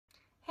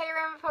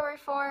Newport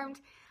Reformed.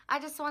 I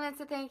just wanted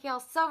to thank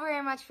y'all so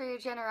very much for your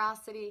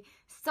generosity.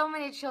 So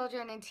many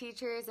children and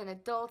teachers and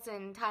adults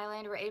in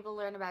Thailand were able to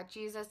learn about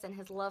Jesus and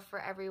his love for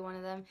every one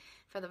of them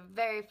for the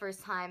very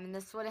first time, and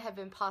this wouldn't have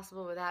been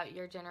possible without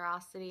your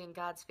generosity and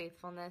God's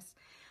faithfulness.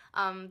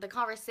 The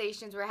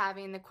conversations we're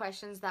having, the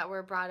questions that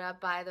were brought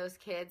up by those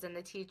kids and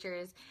the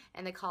teachers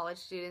and the college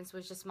students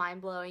was just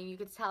mind-blowing. You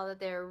could tell that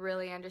they were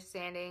really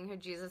understanding who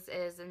Jesus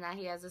is and that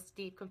he has this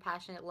deep,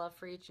 compassionate love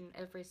for each and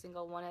every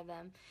single one of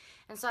them.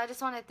 And so I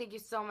just want to thank you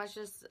so much.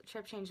 This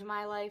trip changed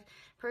my life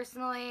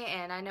personally,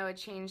 and I know it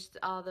changed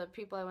all the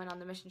people I went on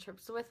the mission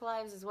trips with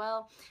lives as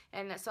well.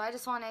 And so I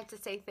just wanted to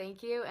say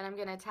thank you, and I'm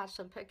going to attach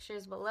some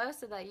pictures below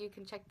so that you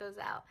can check those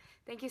out.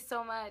 Thank you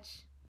so much.